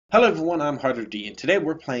Hello everyone, I'm Harder D, and today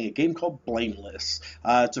we're playing a game called Blameless.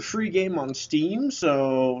 It's a free game on Steam,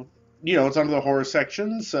 so, it's under the horror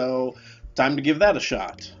section, so time to give that a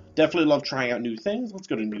shot. Definitely love trying out new things. Let's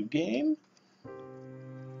go to new game.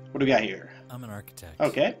 What do we got here? I'm an architect.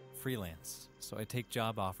 Okay. Freelance, so I take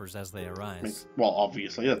job offers as they arise. Well,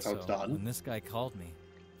 obviously, that's how it's done. When this guy called me,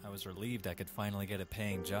 I was relieved I could finally get a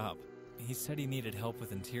paying job. He said he needed help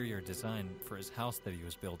with interior design for his house that he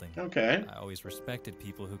was building. Okay. I always respected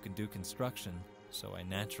people who can do construction, so I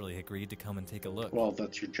naturally agreed to come and take a look. Well,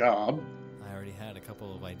 that's your job. I already had a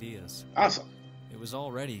couple of ideas. Awesome. It was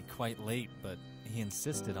already quite late, but he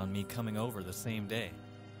insisted on me coming over the same day.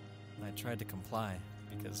 I tried to comply,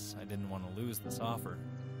 because I didn't want to lose this offer.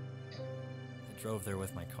 I drove there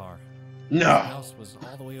with my car. No. The house was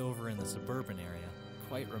all the way over in the suburban area,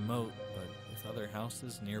 quite remote, but with other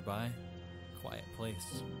houses nearby. Quiet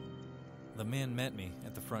place. The man met me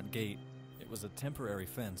at the front gate. It was a temporary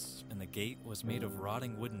fence, and the gate was made of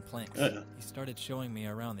rotting wooden planks. He started showing me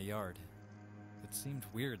around the yard. It seemed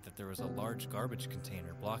weird that there was a large garbage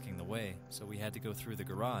container blocking the way, so we had to go through the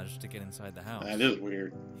garage to get inside the house. That is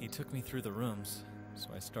weird. He took me through the rooms,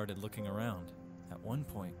 so I started looking around. At one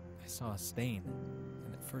point, I saw a stain,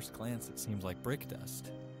 and at first glance it seemed like brick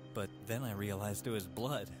dust. But then I realized it was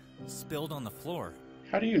blood, spilled on the floor.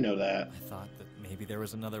 How do you know that? I thought that maybe there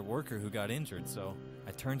was another worker who got injured, so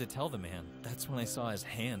I turned to tell the man. That's when I saw his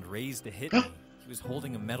hand raised to hit me. He was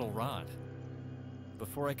holding a metal rod.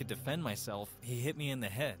 Before I could defend myself, he hit me in the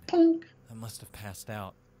head. Punk. I must have passed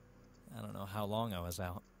out. I don't know how long I was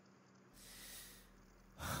out.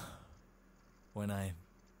 When I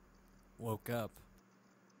woke up...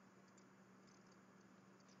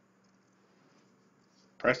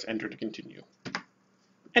 Press enter to continue.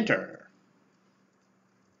 Enter.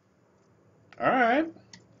 Alright.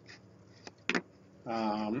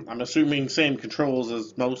 I'm assuming same controls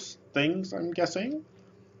as most things, I'm guessing.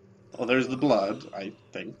 Oh, there's the blood, I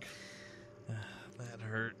think. That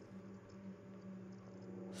hurt.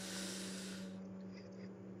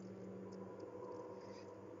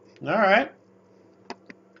 Alright.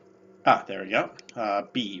 Ah, there we go.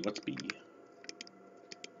 B. What's B?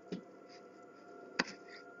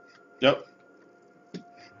 Yep.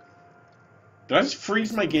 Did I just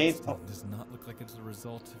freeze my game? Oh. Does not look like it's a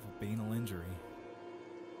result of a banal injury.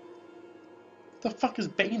 What the fuck is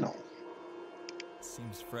banal? It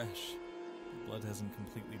seems fresh. The blood hasn't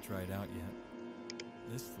completely dried out yet.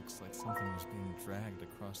 This looks like something was being dragged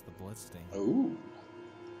across the bloodstain. Oh.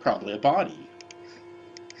 Probably a body.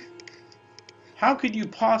 How could you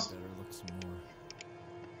possibly... Better look some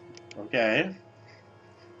more. Okay.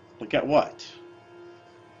 Look at what?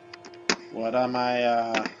 What am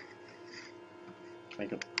I, Can I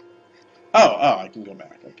go... Oh, I can go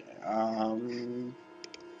back. Okay.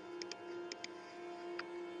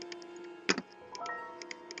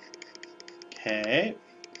 Okay.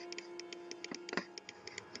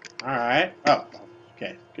 Alright. Oh,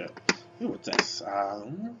 okay, good. Ooh, what's this?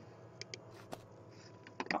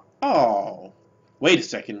 Oh. Wait a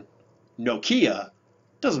second. Nokia?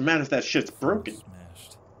 Doesn't matter if that shit's broken.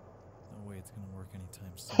 Smashed. No way it's gonna work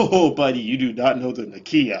anytime soon. Oh, buddy, you do not know the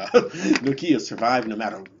Nokia. Nokia survive no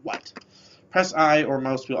matter what. Press I or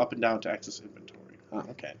mouse wheel up and down to access inventory. Oh,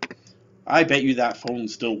 okay. I bet you that phone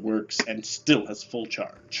still works and still has full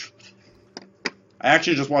charge. I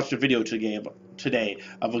actually just watched a video today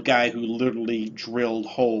of a guy who literally drilled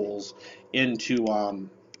holes into,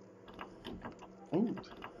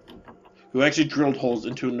 who actually drilled holes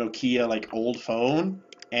into a Nokia, like, old phone,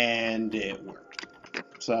 and it worked.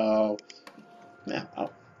 So, yeah.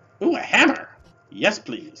 Oh. Ooh, a hammer! Yes,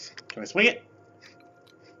 please. Can I swing it?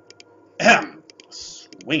 Ahem.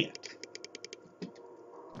 Swing it.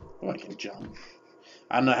 Oh, I can jump.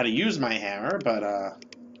 I don't know how to use my hammer, but,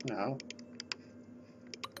 no.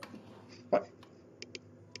 What?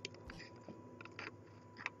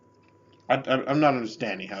 I'm not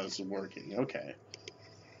understanding how this is working. Okay.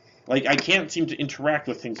 Like, I can't seem to interact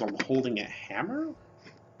with things while I'm holding a hammer?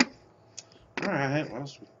 Alright, what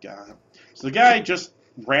else we got? So the guy just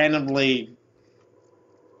randomly...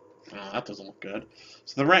 Oh, that doesn't look good.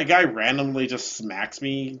 So the guy randomly just smacks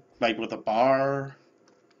me, like, with a bar.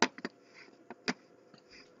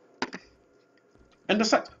 And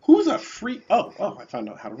besides, who's a free... Oh, I found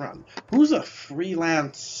out how to run. Who's a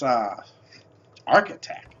freelance,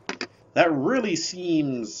 architect? That really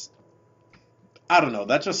seems... I don't know,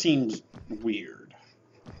 that just seems weird.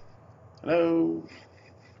 Hello?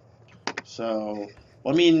 So,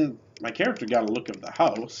 well, I mean, my character got a look of the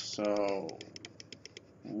house, so...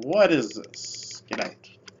 What is this? Get out.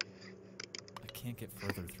 I can't get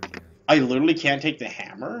further through here. I literally can't take the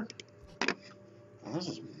hammer? Oh, this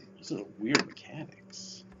is These are weird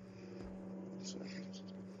mechanics.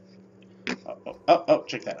 Oh,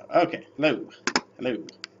 check that out. Okay, hello. Hello.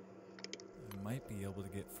 I might be able to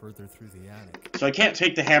get further through the attic. So I can't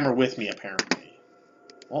take the hammer with me, apparently.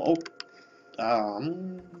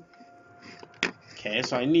 Okay,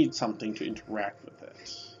 so I need something to interact with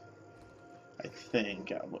it. I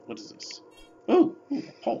think. What is this? Ooh,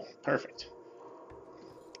 a pole. Perfect.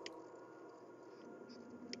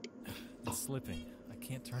 It's slipping. I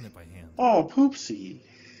can't turn it by hand. Oh, poopsie.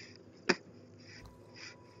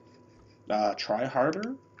 Try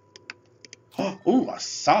harder. Ooh, a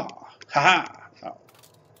saw. Haha. Oh.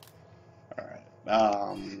 Alright.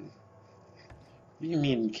 What do you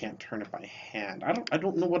mean you can't turn it by hand? I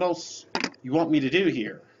don't know what else you want me to do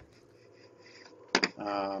here.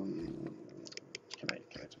 Can I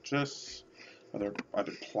touch this? Are there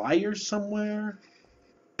pliers somewhere?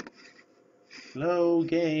 Hello,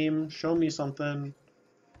 game. Show me something.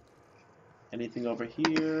 Anything over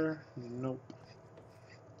here? Nope.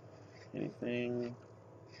 Anything?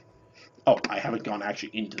 Oh, I haven't gone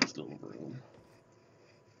actually into this little room.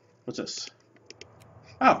 What's this?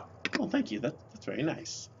 Oh, thank you. That's very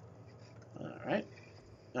nice. All right.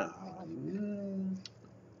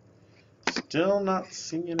 Still not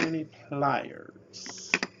seeing any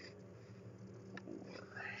pliers.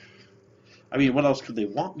 I mean, what else could they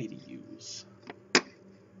want me to use?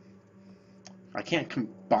 I can't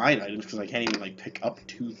combine items because I can't even like pick up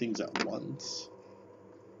two things at once.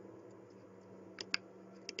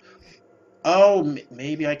 Oh,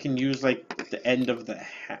 maybe I can use like the end of the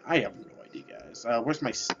I have no idea, guys. Where's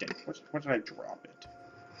my stick? Where did I drop it?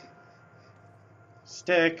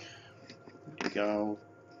 Stick. There you go.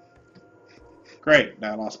 Great,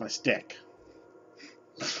 now I lost my stick.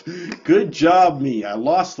 Good job, me. I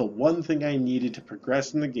lost the one thing I needed to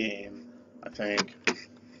progress in the game, I think.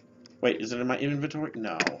 Wait, is it in my inventory?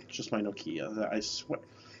 No, it's just my Nokia. I swear.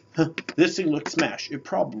 This thing looks smashed. It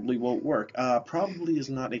probably won't work. Probably is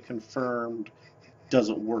not a confirmed does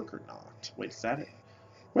it work or not. Wait, is that it?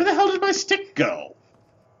 Where the hell did my stick go?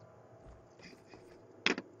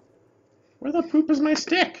 Where the poop is my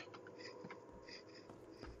stick?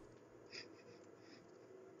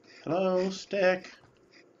 Hello, stick.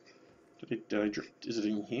 Is it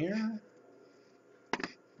in here?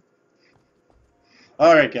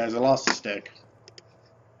 Alright, guys, I lost the stick.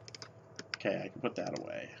 Okay, I can put that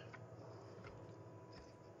away.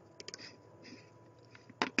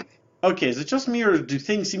 Okay, is it just me, or do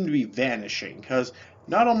things seem to be vanishing? Because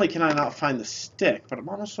not only can I not find the stick, but I'm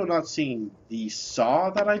also not seeing the saw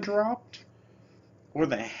that I dropped, or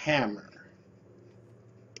the hammer.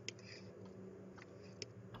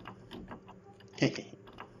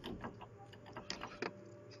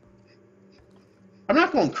 I'm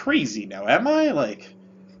not going crazy now, am I? Like,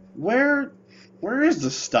 where is the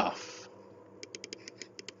stuff?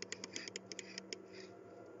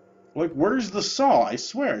 Like, where's the saw? I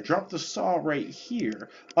swear, I dropped the saw right here.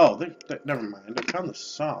 Oh, never mind. I found the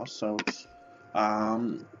saw, so...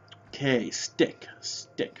 Okay, stick.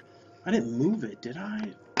 I didn't move it, did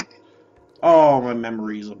I? Oh, my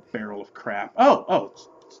memory is a barrel of crap. Oh,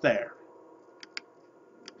 it's there.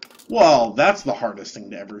 Well, that's the hardest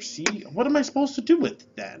thing to ever see. What am I supposed to do with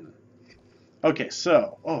it, then? Okay,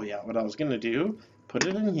 so... Oh, yeah, what I was gonna do... Put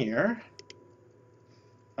it in here.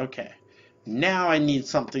 Okay. Now I need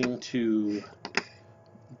something to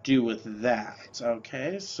do with that.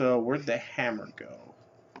 Okay, so where'd the hammer go?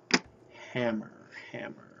 Hammer.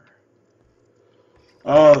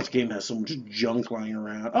 Oh, this game has so much junk lying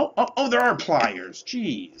around. Oh, there are pliers.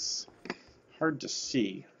 Jeez. Hard to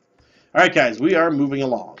see. Alright, guys, we are moving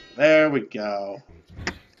along. There we go.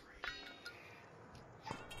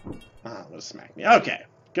 Oh, it'll smack me. Okay,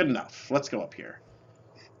 good enough. Let's go up here.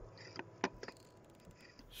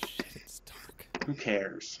 Shit, it's dark. Who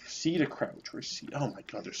cares? C to crouch. Where's C? Oh my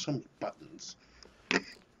god, there's so many buttons.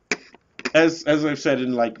 As I've said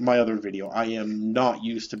in like my other video, I am not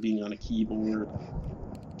used to being on a keyboard.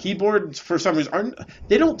 Keyboards, for some reason,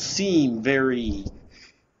 they don't seem very...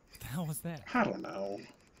 What the hell was that? I don't know.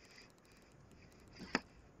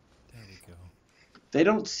 There we go. They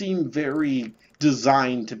don't seem very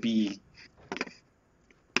designed to be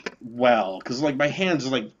well, because like my hands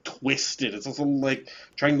are like twisted. It's also like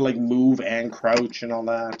trying to like move and crouch and all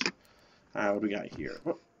that. What do we got here?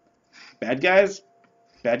 Oh, bad guys?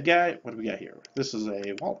 Bad guy? What do we got here? This is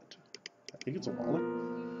a wallet. I think it's a wallet.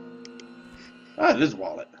 Ah, it is a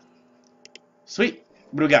wallet. Sweet.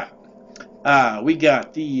 What do we got? We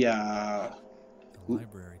got the A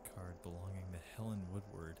library card belonging to Helen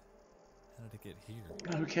Woodward. How did it get here?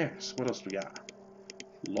 Oh, who cares? What else do we got?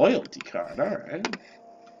 Loyalty card. Alright.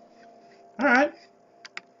 Alright.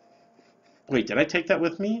 Wait, did I take that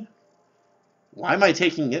with me? Why am I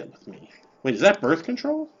taking it with me? Wait, is that birth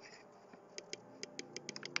control?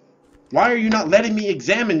 Why are you not letting me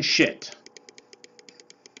examine shit?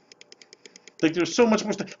 Like, there's so much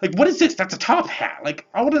more stuff. Like, what is this? That's a top hat. Like,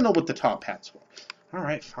 I want to know what the top hat's for.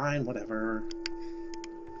 Alright, fine, whatever.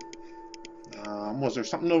 Was there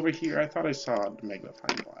something over here? I thought I saw a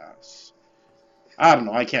magnifying glass. I don't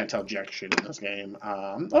know. I can't tell jack shit in this game.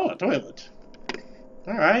 Oh, a toilet.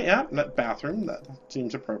 Alright, yeah, that bathroom. That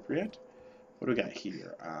seems appropriate. What do we got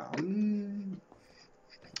here?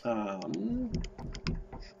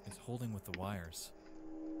 It's holding with the wires.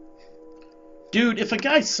 Dude, if a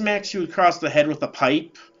guy smacks you across the head with a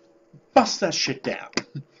pipe, bust that shit down.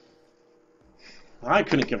 I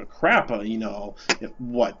couldn't give a crap, you know, if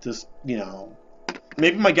what, this, you know,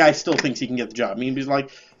 maybe my guy still thinks he can get the job. I mean, he's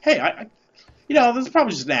like, hey, you know, this is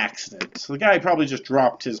probably just an accident. So the guy probably just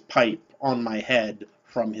dropped his pipe on my head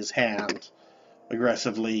from his hand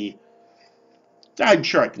aggressively. I'm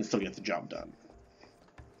sure I can still get the job done.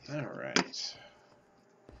 Alright.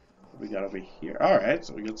 What we got over here? Alright,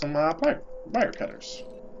 so we got some wire cutters.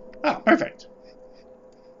 Ah, perfect.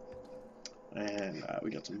 And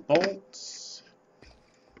we got some bolts.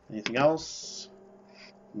 Anything else?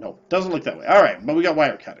 Nope, doesn't look that way. Alright, but we got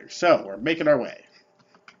wire cutters, so we're making our way.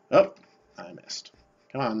 Oh, I missed.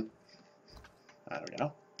 Come on. There we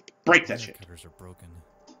go. Break that shit. Wire cutters are broken.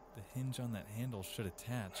 The hinge on that handle should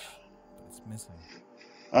attach, but it's missing.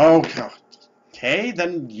 Oh, God. Okay,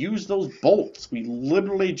 then use those bolts. We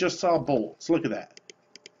literally just saw bolts. Look at that.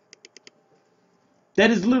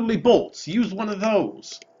 That is literally bolts. Use one of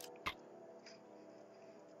those.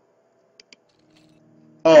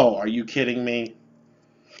 Oh, are you kidding me?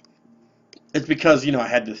 It's because, you know, I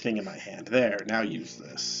had the thing in my hand. There, now use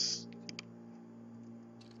this.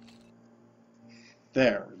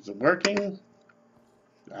 There. Is it working?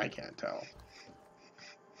 I can't tell.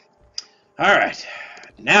 Alright.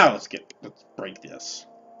 Now let's break this.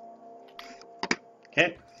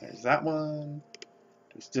 Okay, there's that one.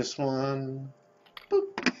 There's this one.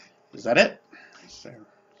 Boop. Is that it? Is there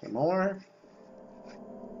more?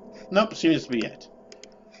 Nope, seems to be it.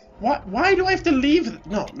 Why do I have to leave?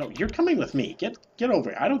 No, you're coming with me. Get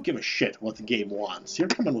over here. I don't give a shit what the game wants. You're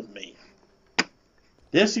coming with me.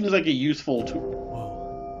 This seems like a useful tool.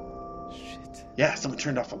 Whoa. Shit. Yeah, someone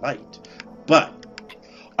turned off a light. But,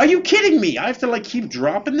 are you kidding me? I have to, like, keep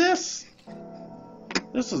dropping this?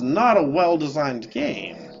 This is not a well-designed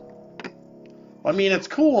game. I mean, it's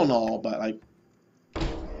cool and all, but, like...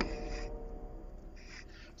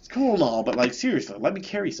 It's cool and all, but, like, seriously, let me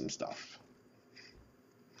carry some stuff.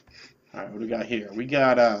 Alright, what do we got here? We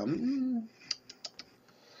got,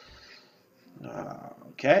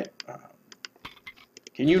 okay.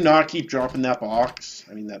 Can you not keep dropping that box?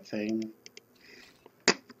 I mean, that thing.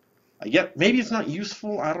 I get, maybe it's not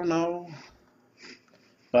useful, I don't know.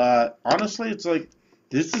 But, honestly, it's like,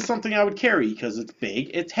 this is something I would carry, because it's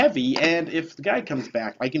big, it's heavy, and if the guy comes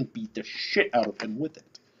back, I can beat the shit out of him with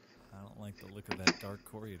it. I don't like the look of that dark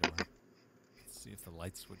corridor. Let's see if the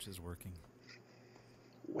light switch is working.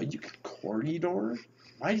 What, you corridor?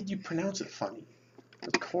 Why did you pronounce it funny?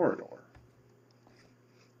 The corridor.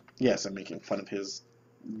 Yes, I'm making fun of his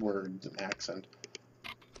words and accent.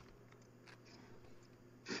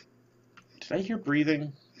 Did I hear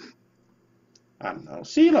breathing? I don't know.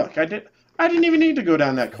 See, look, I didn't even need to go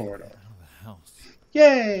down that corridor. Out of the house.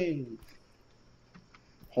 Yay!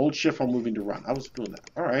 Hold shift while moving to run. I was doing that.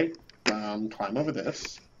 Alright. Climb over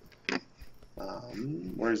this.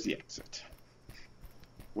 Where's the exit?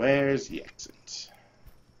 Where's the exit?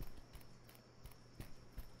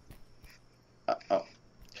 Uh-oh.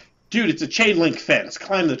 Dude, it's a chain link fence.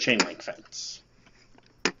 Climb the chain link fence.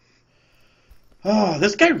 Oh,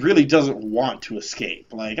 this guy really doesn't want to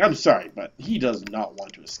escape. Like, I'm sorry, but he does not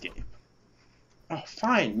want to escape. Oh,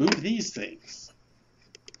 fine. Move these things.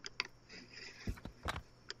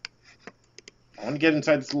 I want to get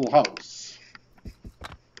inside this little house.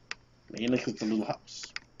 Mainly because it's a little house.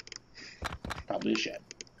 Probably a shed.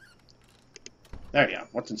 There you go.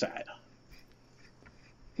 What's inside?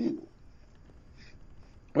 Ooh.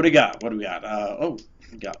 What do we got? What do we got?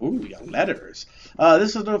 We got letters.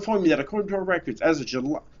 This is to inform you that according to our records, as of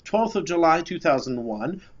 12th of July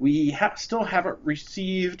 2001, we still haven't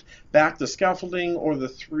received back the scaffolding or the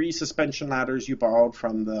 3 suspension ladders you borrowed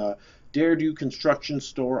from the Dare Do Construction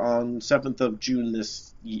Store on 7th of June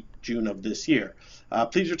June of this year.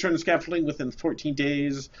 Please return the scaffolding within 14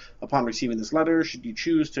 days upon receiving this letter. Should you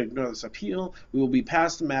choose to ignore this appeal, we will be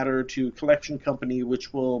passed the matter to collection company,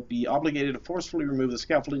 which will be obligated to forcefully remove the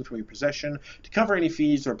scaffolding from your possession. To cover any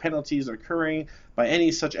fees or penalties occurring by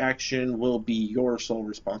any such action will be your sole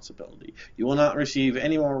responsibility. You will not receive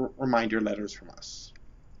any more reminder letters from us.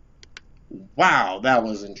 Wow, that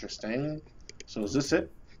was interesting. So is this it?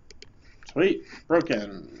 Sweet.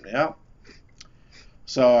 Broken. Yeah.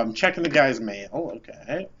 So I'm checking the guy's mail.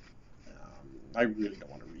 Okay. I really don't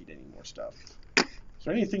want to read any more stuff. Is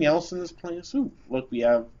there anything else in this place? Ooh, look, we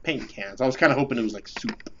have paint cans. I was kind of hoping it was like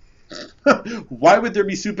soup. Why would there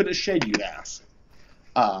be soup in a shed, you'd ask?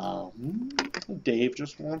 Dave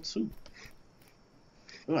just wants soup.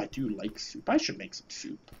 Oh, I do like soup. I should make some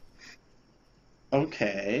soup.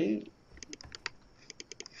 Okay.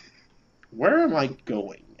 Where am I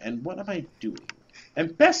going? And what am I doing?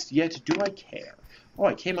 And best yet, do I care? Oh,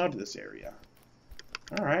 I came out of this area.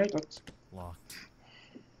 Alright, let's... Locked.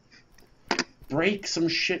 Break some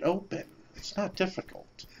shit open. It's not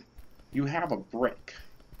difficult. You have a brick.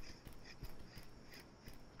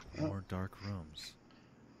 More dark rooms.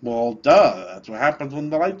 Well, duh. That's what happens when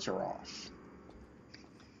the lights are off.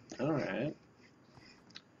 Alright.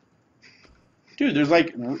 Dude, there's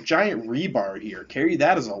like giant rebar here. Carry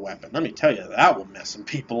that as a weapon. Let me tell you, that will mess some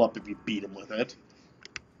people up if you beat them with it.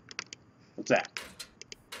 What's that?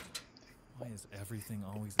 Why is everything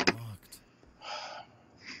always locked?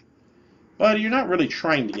 But you're not really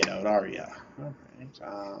trying to get out, are you? Alright.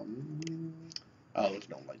 Oh, there's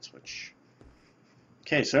no light switch.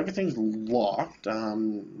 Okay, so everything's locked.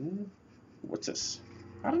 What's this?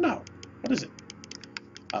 I don't know. What is it?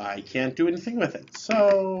 I can't do anything with it.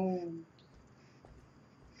 So...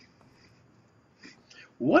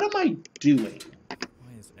 what am I doing?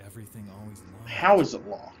 Why is everything always locked? How is it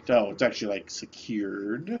locked? Oh, it's actually like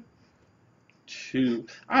secured to...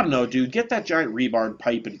 I don't know, dude. Get that giant rebar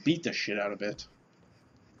pipe and beat the shit out of it.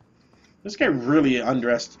 This guy really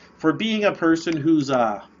undressed for being a person who's,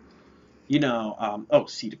 you know, oh,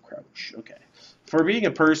 seat of crouch. Okay. For being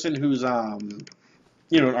a person who's,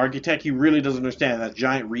 you know, an architect, he really doesn't understand that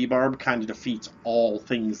giant rebar kind of defeats all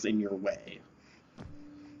things in your way.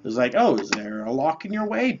 It's like, oh, is there a lock in your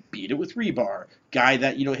way? Beat it with rebar. Guy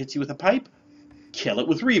that, you know, hits you with a pipe? Kill it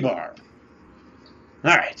with rebar.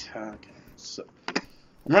 Alright, okay. So,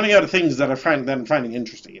 I'm running out of things that I'm finding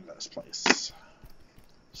interesting in this place.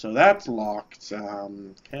 So that's locked.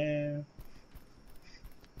 Okay.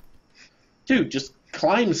 Dude, just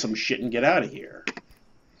climb some shit and get out of here.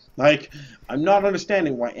 Like, I'm not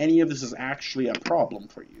understanding why any of this is actually a problem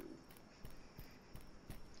for you.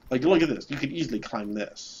 Like, look at this. You could easily climb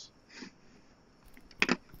this.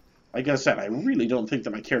 Like I said, I really don't think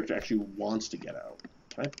that my character actually wants to get out.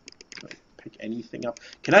 Can I pick anything up?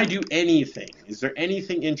 Can I do anything? Is there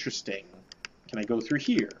anything interesting? Can I go through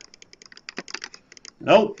here?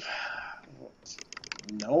 Nope.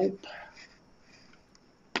 Nope.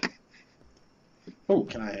 Oh,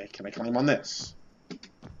 can I climb on this?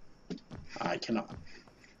 I cannot.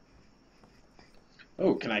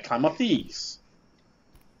 Oh, can I climb up these?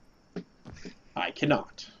 I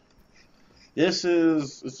cannot. This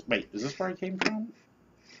is... wait, is this where I came from?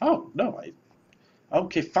 Oh, no,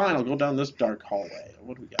 okay, fine, I'll go down this dark hallway.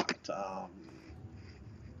 What do we got?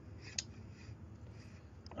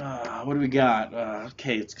 What do we got?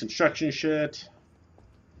 Okay, it's construction shit.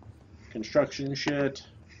 Construction shit.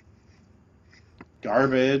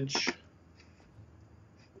 Garbage.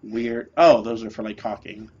 Weird. Oh, those are for, like,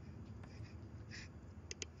 caulking.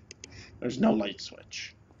 There's no light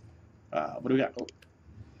switch. What do we got? Oh.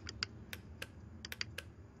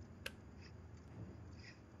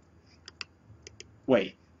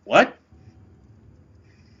 Wait, what?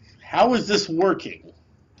 How is this working?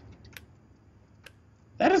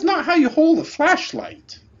 That is not how you hold a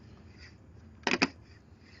flashlight.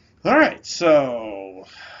 Alright, so...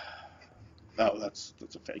 oh, that's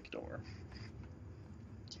a fake door.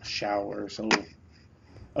 It's a shower, so...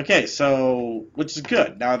 okay, so... which is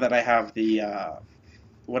good, now that I have the,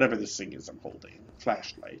 whatever this thing is I'm holding.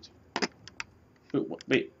 Flashlight.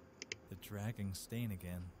 Wait. The dragging stain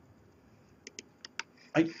again.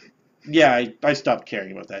 I stopped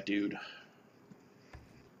caring about that dude.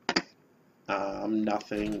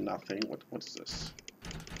 Nothing. What's this?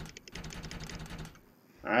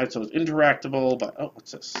 Alright, so it's interactable, but... oh,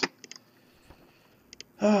 what's this?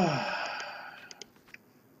 The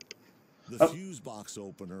fuse box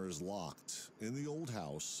opener is locked in the old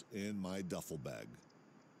house in my duffel bag.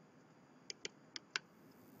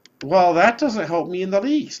 Well, that doesn't help me in the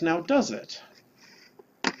least, now does it?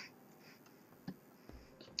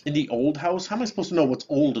 In the old house? How am I supposed to know what's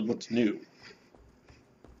old and what's new?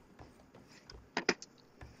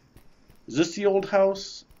 Is this the old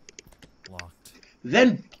house? Locked.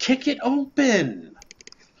 Then kick it open!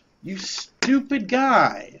 You stupid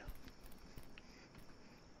guy!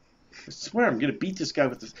 I swear I'm gonna beat this guy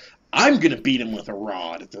with this. I'm gonna beat him with a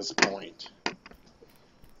rod at this point.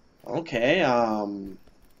 Okay,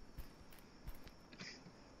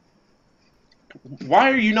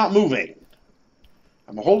 why are you not moving?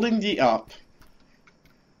 I'm holding the up.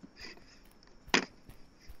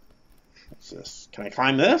 What's this? Can I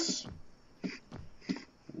climb this?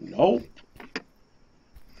 Nope.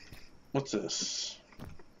 What's this?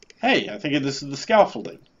 Hey, I think this is the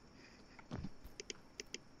scaffolding.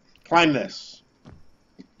 Climb this.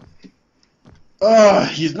 Ugh,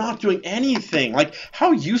 he's not doing anything. Like,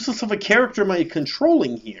 how useless of a character am I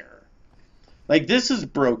controlling here? Like, this is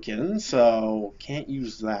broken, so can't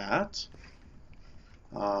use that.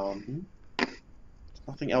 Nothing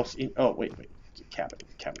else in. Oh, wait. Cabinet.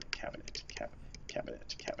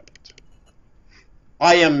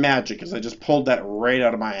 I am magic, because I just pulled that right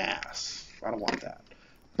out of my ass. I don't want that.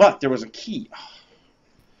 But there was a key.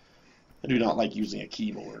 I do not like using a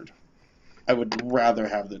keyboard. I would rather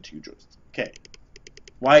have the two joysticks. Okay.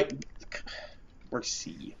 Why? Where's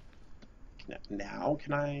C? Now,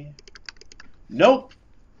 can I? Nope.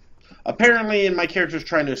 Apparently, in my character's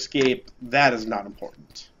trying to escape, that is not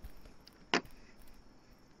important.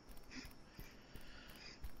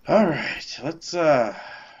 Alright, let's,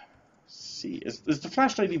 see. Is the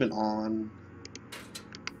flashlight even on?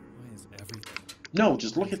 Why is everything? No,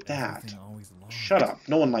 just look at that. Shut up.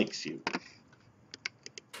 No one likes you.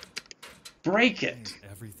 Break it. Why is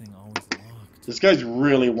everything always locked? This guy's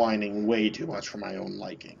really whining way too much for my own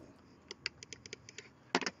liking.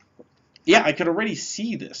 Yeah, I could already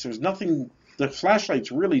see this. There's nothing... The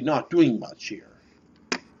flashlight's really not doing much here.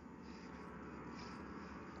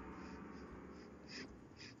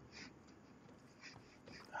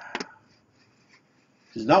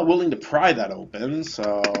 He's not willing to pry that open,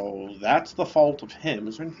 so that's the fault of him.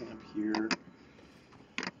 Is there anything up here?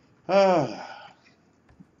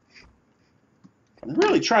 I'm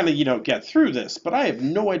really trying to, get through this, but I have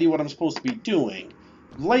no idea what I'm supposed to be doing.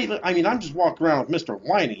 Lately, I mean, I'm just walking around with Mr.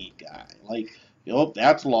 Whiny guy. Like,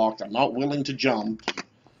 that's locked. I'm not willing to jump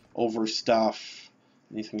over stuff.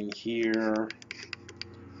 Anything in here?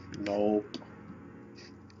 Nope.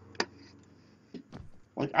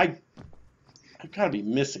 Like, I've got to be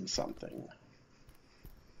missing something.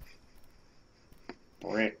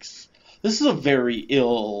 Bricks. This is a very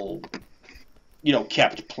ill,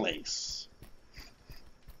 kept place.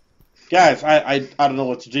 Guys, I don't know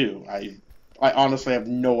what to do. I honestly have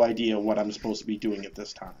no idea what I'm supposed to be doing at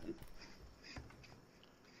this time.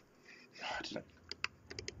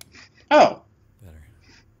 Oh. Better.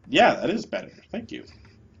 Yeah, that is better. Thank you.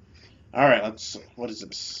 Alright, what is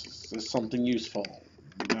this? Is this something useful?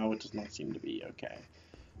 No, it does not seem to be. Okay.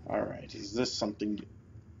 Alright, is this something...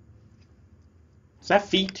 Is that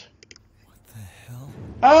feet? What the hell?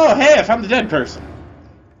 Oh, hey, I found the dead person.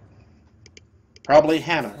 Probably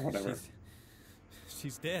Hannah or whatever.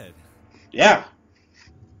 She's dead. Yeah.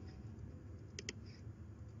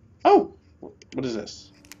 Oh, what is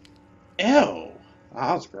this? Ew. Oh,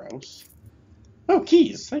 that's gross. Oh,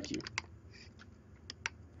 keys. Thank you.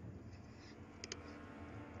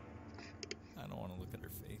 I don't want to look at her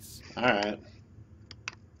face. Alright.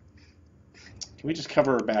 Can we just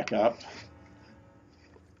cover her back up?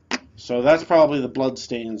 So that's probably the blood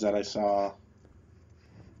stains that I saw.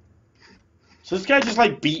 So this guy just,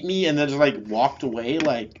 beat me and then just, walked away?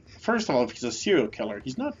 First of all, if he's a serial killer,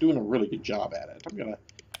 he's not doing a really good job at it. I'm gonna,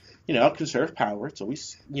 conserve power. It's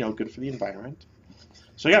always, good for the environment.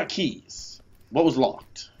 So I got keys. What was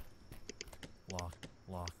locked?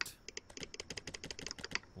 Locked.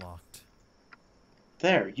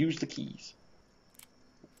 There, use the keys.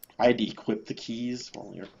 I'd equip the keys.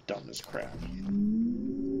 Well, you're dumb as crap.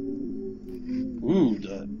 Ooh,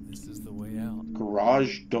 This is the way out.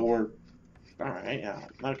 Garage door. Alright, yeah.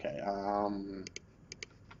 Okay,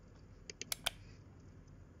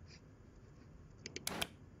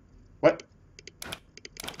 What?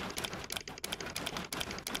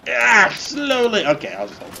 Ah, slowly. Okay, I'll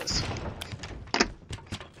just hold this.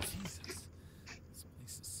 Jesus. This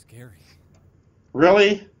place is scary.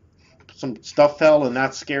 Really? Some stuff fell and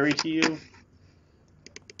that's scary to you?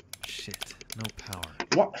 Shit. No power.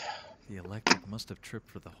 What? The electric must have tripped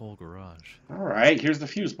for the whole garage. Alright, here's the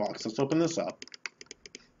fuse box. Let's open this up.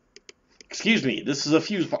 Excuse me, this is a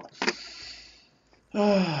fuse box.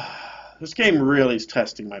 This game really is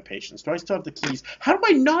testing my patience. Do I still have the keys? How do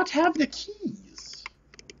I not have the keys?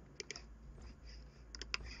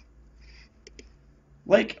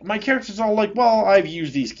 Like, my character's all like, well, I've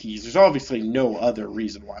used these keys. There's obviously no other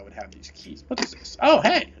reason why I would have these keys. What is this? Oh,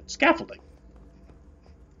 hey, it's scaffolding.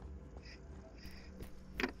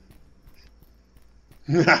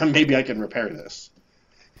 Maybe I can repair this.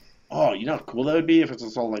 Oh, you know how cool that would be if it's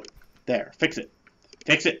just all like, there, fix it.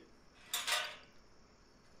 Fix it.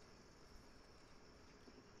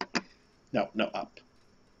 No, up.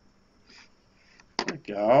 There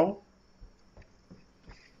we go.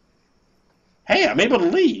 Hey, I'm able to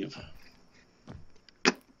leave.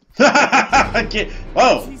 I can't.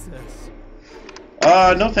 Oh. Jesus.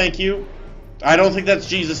 No, thank you. I don't think that's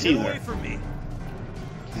Jesus Get either. away from me.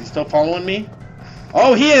 Is he still following me?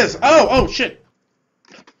 Oh, he is. Oh, shit.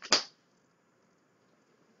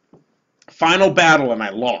 Final battle, and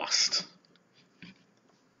I lost.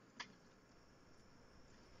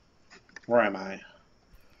 Where am I?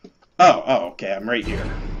 Oh, okay. I'm right here.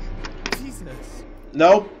 Jesus.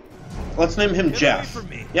 Nope. Let's name him Get Jeff. away from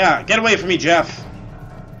me. Yeah, get away from me, Jeff.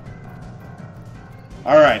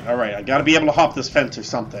 Alright. I gotta be able to hop this fence or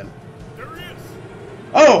something. There he is.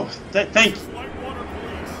 Oh, thank you. Whitewater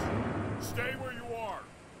Police. Stay where you are.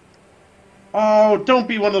 Oh, don't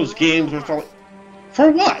be one of those games where it's all like,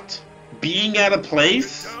 for what? Being at a Get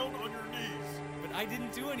place? down on your knees. But I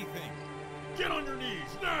didn't do anything. Get on your knees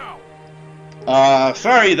now.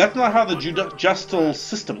 Sorry, that's not how the justice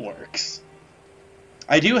system works.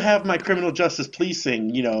 I do have my criminal justice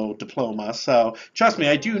policing, diploma, so trust me,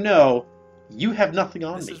 I do know you have nothing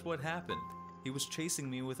on This me. is what happened. He was chasing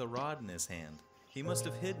me with a rod in his hand. He must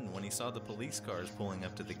have hidden when he saw the police cars pulling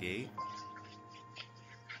up to the gate.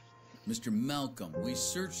 Mr. Malcolm, we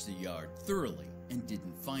searched the yard thoroughly and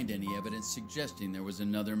didn't find any evidence suggesting there was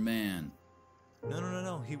another man.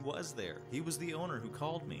 No. He was there. He was the owner who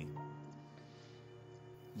called me.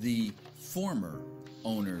 The former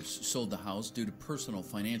owners sold the house due to personal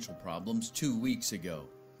financial problems 2 weeks ago.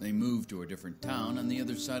 They moved to a different town on the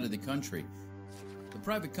other side of the country. The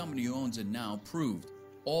private company who owns it now proved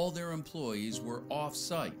all their employees were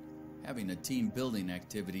off-site, having a team building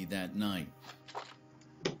activity that night.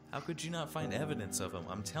 How could you not find evidence of him?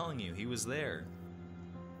 I'm telling you, he was there.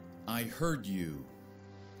 I heard you.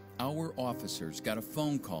 Our officers got a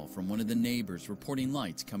phone call from one of the neighbors reporting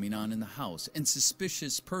lights coming on in the house and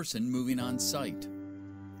suspicious person moving on site.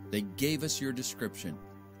 They gave us your description.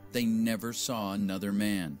 They never saw another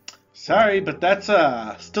man. Sorry, but that's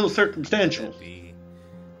still circumstantial. Debbie,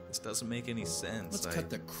 this doesn't make any sense. Let's cut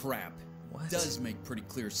the crap. What? It does make pretty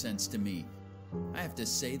clear sense to me. I have to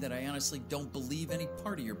say that I honestly don't believe any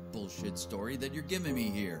part of your bullshit story that you're giving me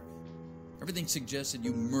here. Everything suggests that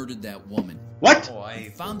you murdered that woman. What? Oh, You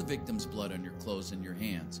found the victim's blood on your clothes and your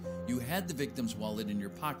hands. You had the victim's wallet in your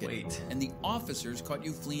pocket. Wait. And the officers caught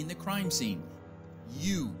you fleeing the crime scene.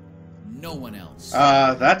 You. No one else.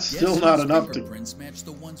 That's still Guess not whose enough to... fingerprints match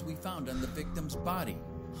the ones we found on the victim's body.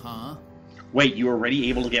 Huh? Wait, you were already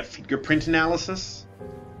able to get fingerprint analysis?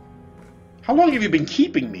 How long have you been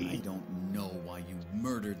keeping I me? don't know why you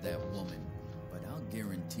murdered that woman, but I'll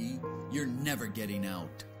guarantee you're never getting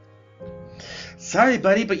out. Sorry,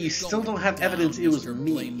 buddy, but you still Going don't have down, evidence it was Mr.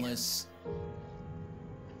 me. Blameless.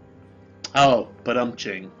 Oh, but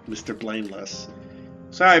ching, Mr. Blameless.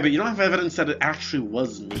 Sorry, but you don't have evidence that it actually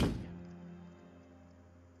was me.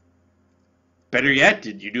 Better yet,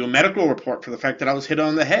 did you do a medical report for the fact that I was hit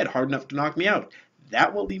on the head hard enough to knock me out?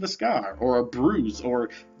 That will leave a scar, or a bruise, or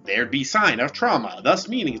there'd be sign of trauma, thus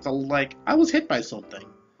meaning it's all like, I was hit by something.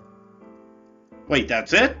 Wait,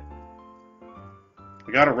 that's it?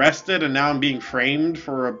 I got arrested and now I'm being framed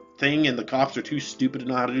for a thing and the cops are too stupid to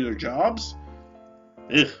know how to do their jobs?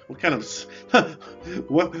 Ugh, what kind of...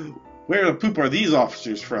 where the poop are these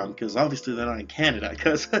officers from? Because obviously they're not in Canada,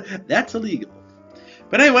 because that's illegal.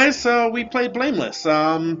 But anyway, so we played Blameless.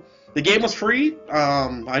 The game was free.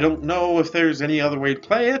 I don't know if there's any other way to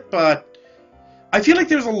play it, but I feel like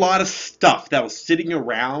there's a lot of stuff that was sitting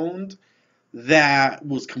around that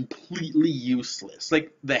was completely useless.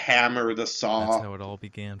 Like the hammer, the saw. That's how it all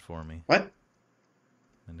began for me. What?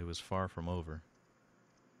 And it was far from over.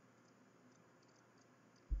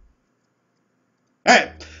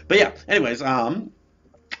 Alright, but yeah, anyways,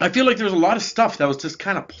 I feel like there's a lot of stuff that was just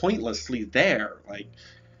kind of pointlessly there. Like,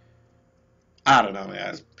 I don't know,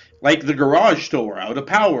 man. Like the garage door out of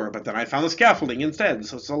power, but then I found the scaffolding instead.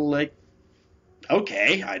 So it's all like,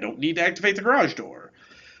 okay, I don't need to activate the garage door.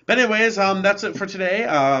 But anyways, that's it for today.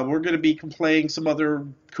 We're going to be playing some other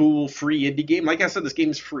cool free indie game. Like I said, this game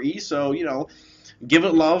is free, so, give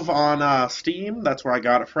it love on Steam. That's where I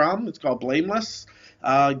got it from. It's called Blameless.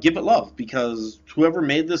 Give it love, because whoever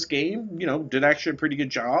made this game, did actually a pretty good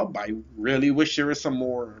job. I really wish there was some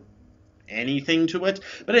more anything to it.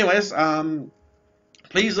 But anyways,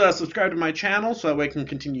 Please subscribe to my channel so that way I can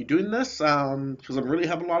continue doing this, because I'm really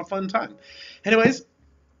having a lot of fun time. Anyways,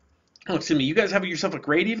 you guys have yourself a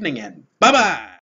great evening, and bye-bye!